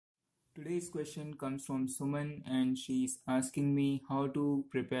Today's question comes from Suman and she's asking me how to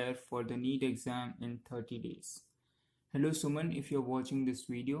prepare for the NEET exam in 30 days. Hello Suman, if you're watching this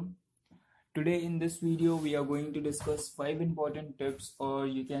video. Today in this video we are going to discuss 5 important tips, or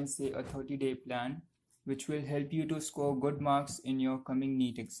you can say a 30-day plan, which will help you to score good marks in your coming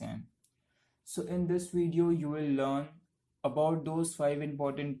NEET exam. So in this video you will learn about those 5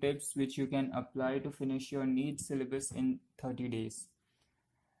 important tips which you can apply to finish your NEET syllabus in 30 days.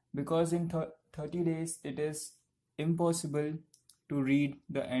 Because in 30 days it is impossible to read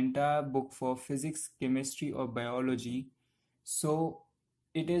the entire book for physics, chemistry or biology. So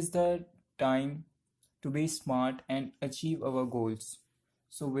it is the time to be smart and achieve our goals.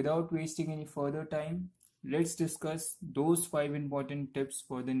 So without wasting any further time, let's discuss those 5 important tips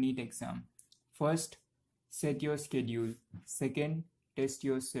for the NEET exam. First, set your schedule. Second, test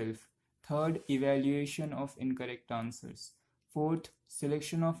yourself. Third, evaluation of incorrect answers. Fourth,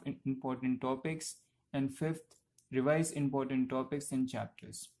 selection of important topics. And fifth, revise important topics and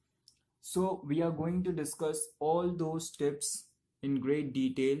chapters. So we are going to discuss all those tips in great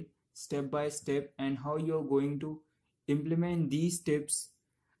detail, step by step, and how you're going to implement these tips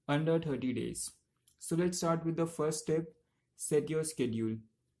under 30 days. So let's start with the first tip, set your schedule.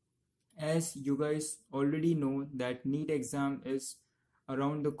 As you guys already know that NEET exam is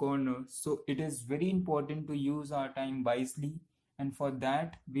around the corner, so it is very important to use our time wisely, and for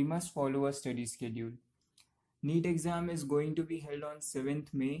that we must follow a study schedule. NEET exam is going to be held on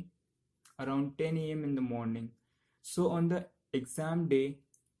 7th May around 10 a.m. in the morning. So on the exam day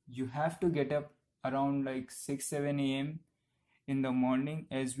you have to get up around like 6-7 a.m. in the morning,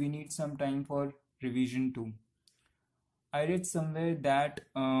 as we need some time for revision too. I read somewhere that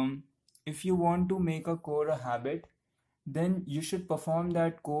if you want to make a core a habit, then you should perform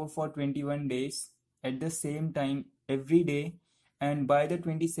that core for 21 days at the same time every day, and by the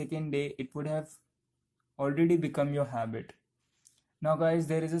 22nd day it would have already become your habit. Now guys,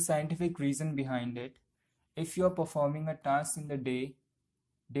 there is a scientific reason behind it. If you are performing a task in the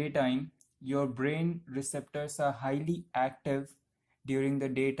daytime, your brain receptors are highly active during the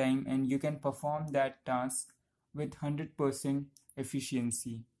daytime and you can perform that task with 100%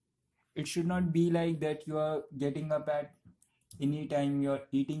 efficiency. It should not be like that you are getting up at any time, you're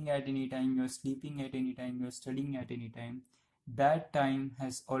eating at any time, you're sleeping at any time, you're studying at any time. That time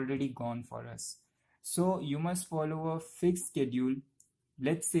has already gone for us. So you must follow a fixed schedule.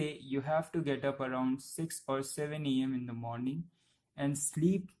 Let's say you have to get up around 6 or 7 a.m. in the morning and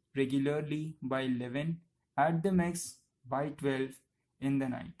sleep regularly by 11, at the max by 12 in the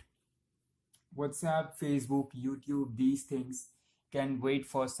night. WhatsApp, Facebook, YouTube, these things can wait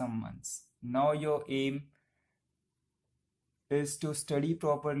for some months. Now your aim is to study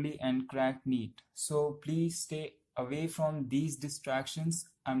properly and crack NEET. So please stay away from these distractions.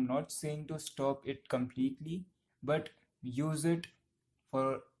 I'm not saying to stop it completely, but use it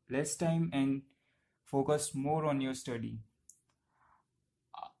for less time and focus more on your study.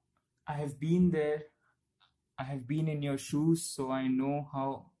 I have been there. I have been in your shoes, so I know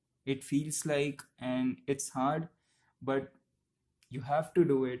how it feels like, and it's hard, but you have to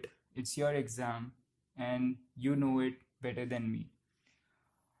do it. It's your exam and you know it better than me.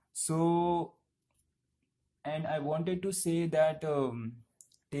 So, and I wanted to say that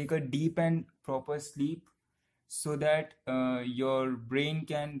take a deep and proper sleep so that your brain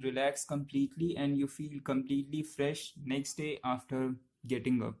can relax completely and you feel completely fresh next day after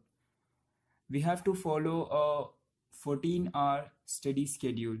getting up. We have to follow a 14-hour study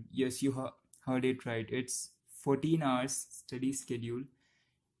schedule. Yes, you heard it right. It's 14 hours study schedule.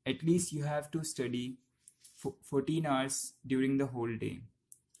 At least you have to study 14 hours during the whole day.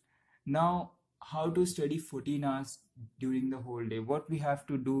 Now, how to study 14 hours during the whole day? What we have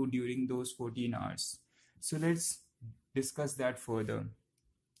to do during those 14 hours? So let's discuss that further.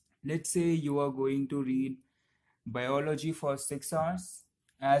 Let's say you are going to read biology for 6 hours,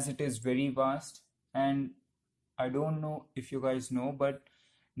 as it is very vast, and I don't know if you guys know, but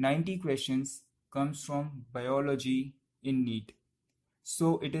 90 questions comes from biology in NEET.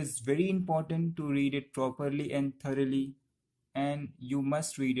 So it is very important to read it properly and thoroughly, and you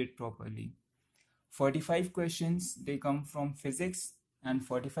must read it properly. 45 questions, they come from physics, and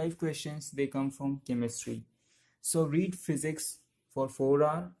 45 questions, they come from chemistry. So read physics for 4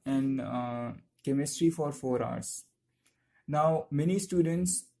 hours and chemistry for 4 hours. Now, many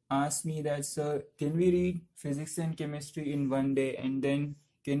students ask me that, sir, can we read physics and chemistry in one day, and then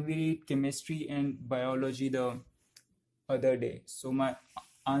can we read chemistry and biology the other day? So my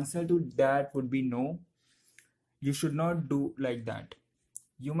answer to that would be no. You should not do like that.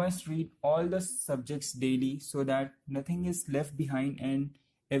 You must read all the subjects daily so that nothing is left behind and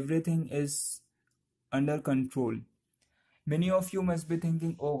everything is under control. Many of you must be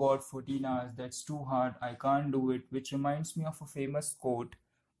thinking, oh God, 14 hours, that's too hard, I can't do it, which reminds me of a famous quote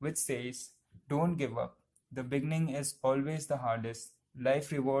which says, don't give up. The beginning is always the hardest.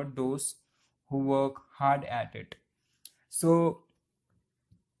 Life reward those who work hard at it. So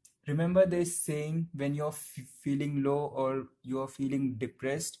remember this saying when you're feeling low or you're feeling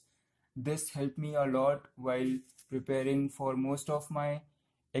depressed. This helped me a lot while preparing for most of my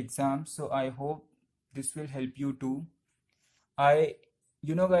exams. So I hope this will help you too.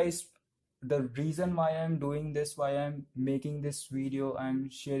 Guys, the reason why I'm doing this, why I'm making this video, I'm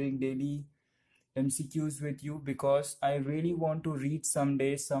sharing daily MCQs with you because I really want to reach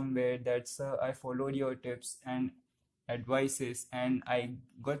someday somewhere that's I followed your tips and advices and I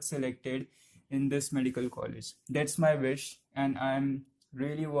got selected in this medical college. That's my wish and I'm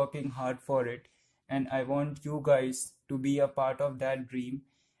really working hard for it, and I want you guys to be a part of that dream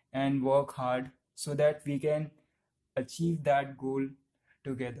and work hard so that we can achieve that goal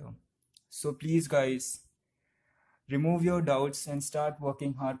together. So please guys, remove your doubts and start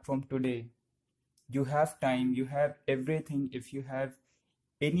working hard from today. You have time, you have everything. If you have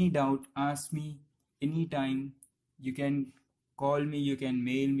any doubt, ask me anytime. You can call me, you can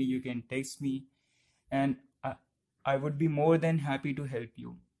mail me, you can text me, and I would be more than happy to help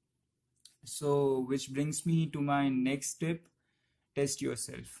you. So, which brings me to my next tip, test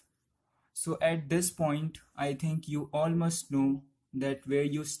yourself. So at this point, I think you all must know that where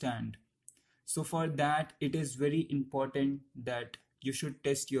you stand. So for that, it is very important that you should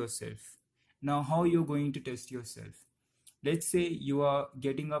test yourself. Now, how you're going to test yourself? Let's say you are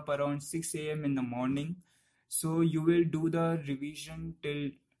getting up around 6 a.m. in the morning. So you will do the revision till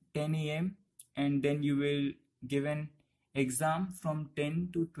 10 a.m. and then you will give an exam from 10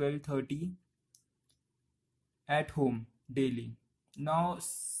 to 12:30 at home daily. Now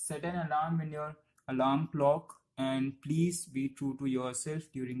set an alarm in your alarm clock and please be true to yourself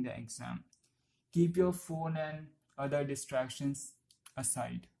during the exam. Keep your phone and other distractions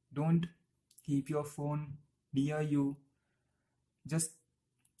aside. Don't keep your phone near you. Just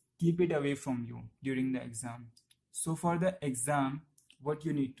keep it away from you during the exam. So for the exam, what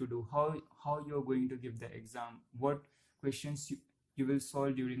you need to do, how you're going to give the exam, what questions you will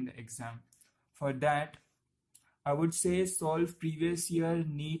solve during the exam. For that, I would say solve previous year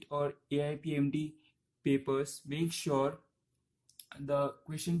NEET or AIPMD papers. Make sure the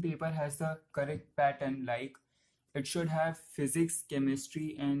question paper has the correct pattern, like it should have physics,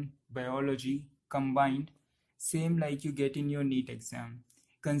 chemistry and biology combined, same like you get in your NEET exam.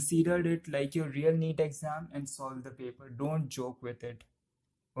 Consider it like your real NEET exam and solve the paper. Don't joke with it.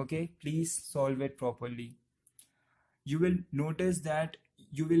 Okay, please solve it properly. You will notice that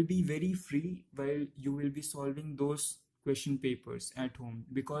you will be very free while you will be solving those question papers at home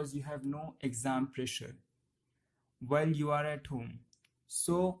because you have no exam pressure while you are at home.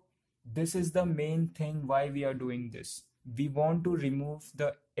 So this is the main thing why we are doing this. We want to remove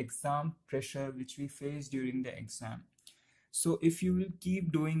the exam pressure which we face during the exam. So if you will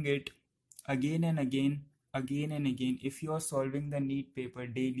keep doing it again and again, if you are solving the NEET paper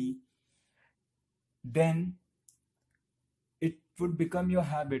daily, then it would become your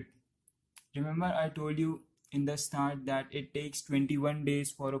habit. Remember, I told you in the start that it takes 21 days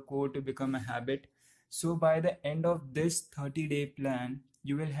for a core to become a habit. So by the end of this 30-day plan,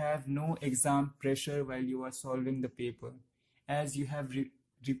 you will have no exam pressure while you are solving the paper, as you have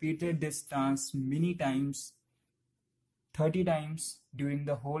repeated this task many times, 30 times during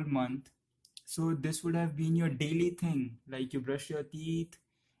the whole month. So this would have been your daily thing, like you brush your teeth,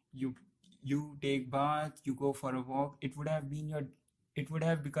 you take bath, you go for a walk. It would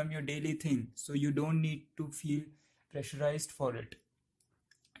have become your daily thing. So you don't need to feel pressurized for it.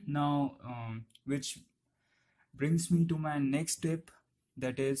 Now, which brings me to my next tip,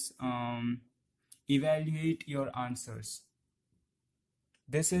 that is evaluate your answers.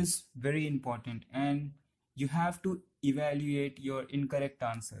 This is very important and you have to evaluate your incorrect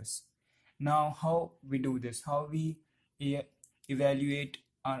answers. Now, how we do this, how we evaluate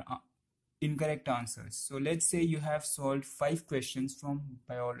our incorrect answers. So let's say you have solved 5 questions from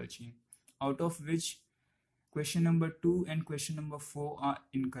biology, out of which question number 2 and question number 4 are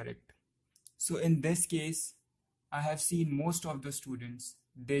incorrect. So in this case, I have seen most of the students,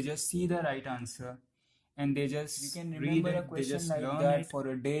 they just see the right answer and they just read it, they just like that for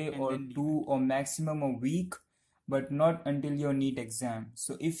a day or 2 or maximum a week, but not until your NEET exam.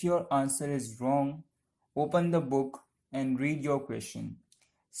 So if your answer is wrong, open the book and read your question.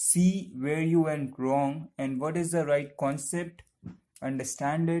 See where you went wrong and what is the right concept,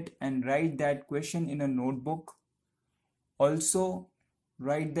 understand it and write that question in a notebook. Also,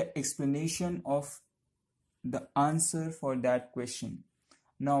 write the explanation of the answer for that question.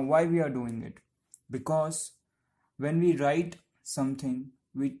 Now, why we are doing it? Because when we write something,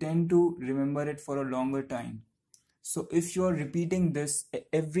 we tend to remember it for a longer time. So if you are repeating this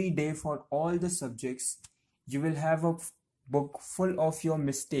every day for all the subjects, you will have a book full of your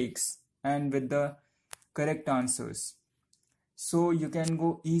mistakes and with the correct answers. So you can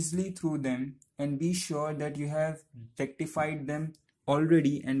go easily through them and be sure that you have rectified them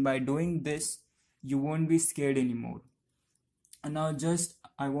already, and by doing this, you won't be scared anymore. And now just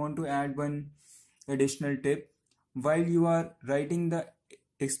I want to add one additional tip. While you are writing the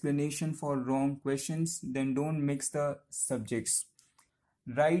explanation for wrong questions, then don't mix the subjects.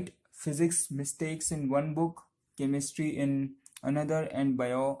 Write physics mistakes in one book, chemistry in another, and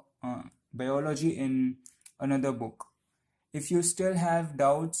biology in another book. If you still have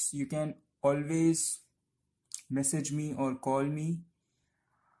doubts, you can always message me or call me.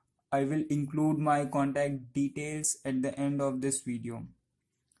 I will include my contact details at the end of this video.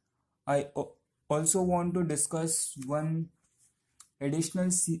 I also want to discuss one additional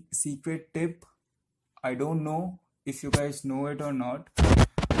secret tip. I don't know if you guys know it or not,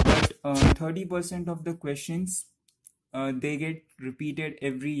 but 30% of the questions they get repeated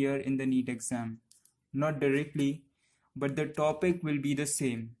every year in the NEET exam. Not directly, but the topic will be the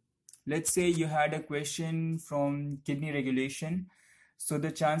same. Let's say you had a question from kidney regulation. So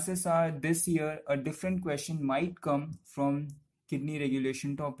the chances are this year a different question might come from kidney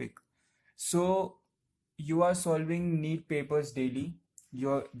regulation topic. So you are solving NEET papers daily.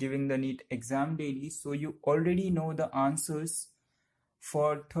 You're giving the NEET exam daily. So you already know the answers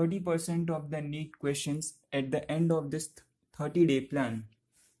for 30% of the NEET questions at the end of this 30-day plan.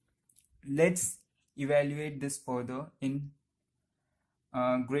 Let's evaluate this further in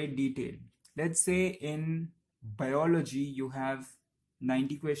great detail. Let's say in biology you have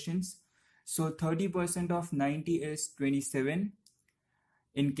 90 questions. So 30% of 90 is 27.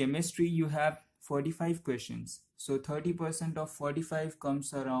 In chemistry you have 45 questions. So 30% of 45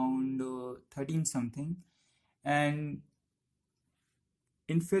 comes around 13 something. And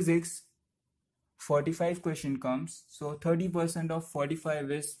in physics 45 question comes. So 30% of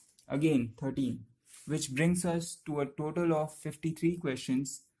 45 is again 13, which brings us to a total of 53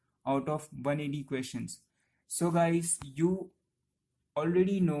 questions out of 180 questions. So guys, you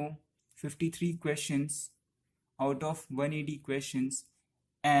already know 53 questions out of 180 questions,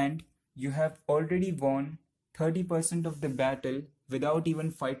 and you have already won 30% of the battle without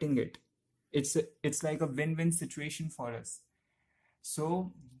even fighting it. It's like a win-win situation for us.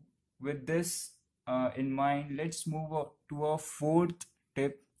 So with this in mind, let's move on to our fourth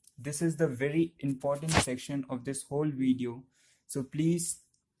tip. This is the very important section of this whole video. So please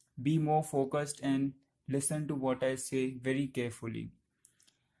be more focused and listen to what I say very carefully.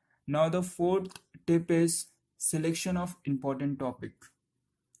 Now the fourth tip is selection of important topic.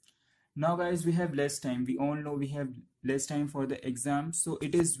 Now guys, we have less time. We all know we have less time for the exam. So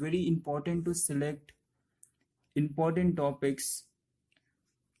it is very important to select important topics.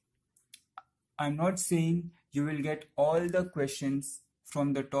 I'm not saying you will get all the questions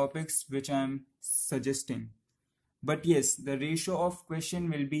from the topics which I'm suggesting. But yes, the ratio of question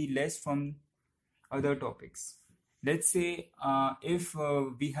will be less from other topics. Let's say if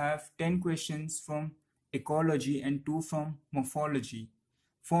we have 10 questions from ecology and 2 from morphology.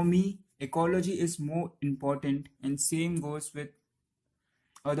 For me, ecology is more important, and same goes with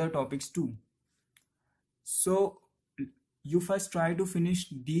other topics too. So you first try to finish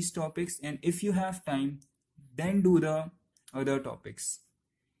these topics, and if you have time, then do the other topics.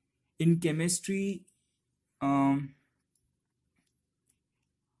 In chemistry,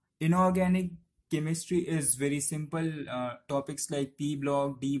 inorganic chemistry is very simple. Topics like P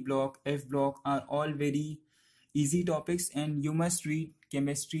block, D block, F block are all very easy topics, and you must read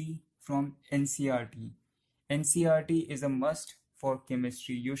chemistry from NCERT. NCERT is a must for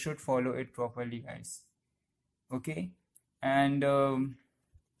chemistry. You should follow it properly, guys. Okay, and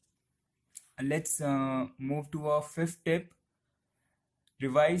let's move to our fifth tip.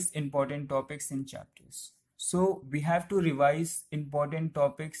 Revise important topics and chapters. So we have to revise important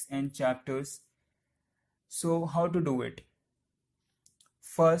topics and chapters. So how to do it?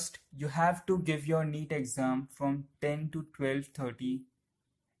 First, you have to give your NEET exam from 10 to 12:30.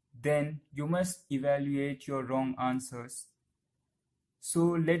 Then you must evaluate your wrong answers. So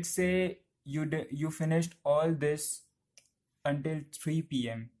let's say you finished all this until 3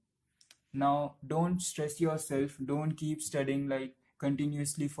 p.m. Now don't stress yourself. Don't keep studying like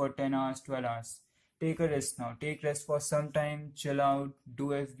continuously for 10 hours, 12 hours. take a rest now. Take rest for some time, chill out, do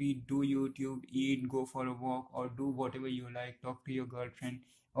FB, do YouTube, eat, go for a walk, or do whatever you like. Talk to your girlfriend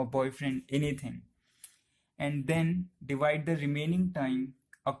or boyfriend, anything. And then divide the remaining time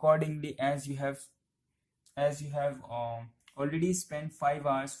accordingly, as you have already spent 5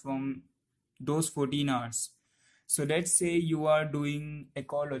 hours from those 14 hours. So let's say you are doing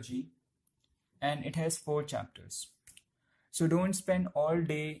ecology and it has 4 chapters. So don't spend all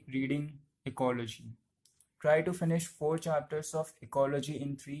day reading ecology. Try to finish 4 chapters of ecology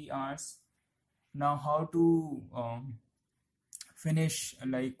in 3 hours. Now, how to finish,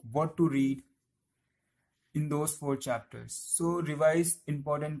 like what to read in those 4 chapters. So revise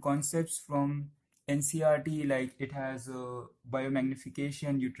important concepts from NCRT, like it has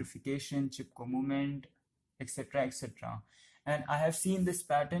biomagnification, eutrophication, Chipko movement, etc., etc. And I have seen this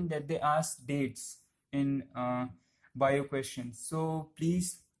pattern that they ask dates in bio questions. So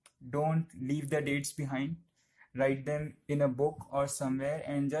please don't leave the dates behind. Write them in a book or somewhere,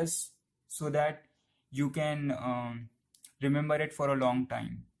 and just so that you can remember it for a long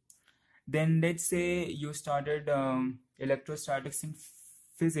time. Then let's say you started electrostatics in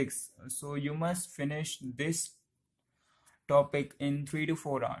physics. So you must finish this topic in 3 to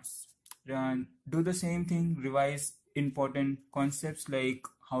 4 hours. Do the same thing, revise important concepts like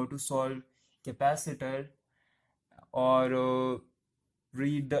how to solve capacitor, or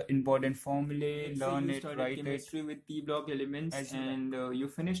read the important formulae, learn it, write chemistry with P block elements, and you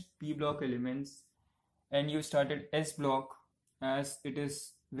finished P block elements, and you started S block, as it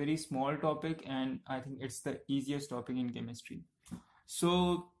is very small topic and I think it's the easiest topic in chemistry.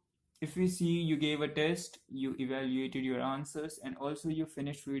 So if we see, you gave a test, you evaluated your answers, and also you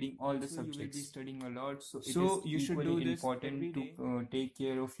finished reading all the subjects. You will be studying a lot, so you should do this important to take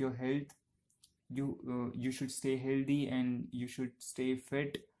care of your health. You should stay healthy and you should stay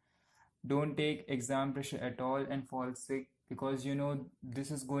fit. Don't take exam pressure at all and fall sick, because you know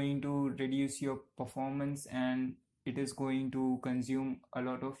this is going to reduce your performance and it is going to consume a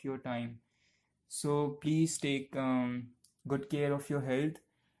lot of your time. So please take good care of your health.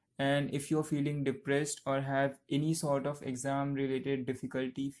 And if you're feeling depressed or have any sort of exam related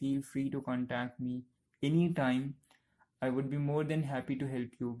difficulty, feel free to contact me anytime. I would be more than happy to help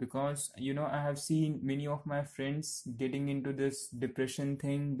you, because you know I have seen many of my friends getting into this depression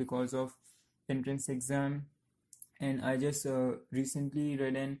thing because of entrance exam. And I just recently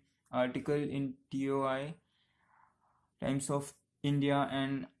read an article in TOI, Times of India,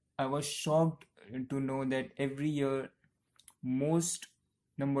 and I was shocked to know that every year most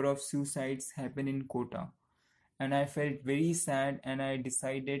number of suicides happen in Kota. And I felt very sad, and I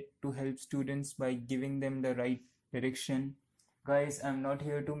decided to help students by giving them the right direction. Guys, I'm not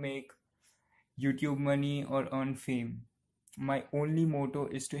here to make YouTube money or earn fame. My only motto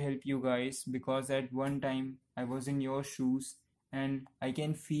is to help you guys, because at one time I was in your shoes and I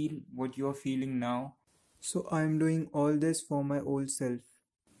can feel what you're feeling now. So I'm doing all this for my old self.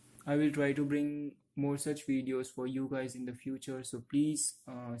 I will try to bring more such videos for you guys in the future. So please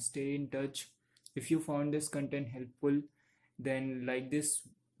stay in touch. If you found this content helpful, then like this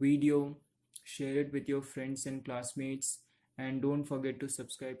video, share it with your friends and classmates, and don't forget to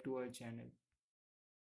subscribe to our channel.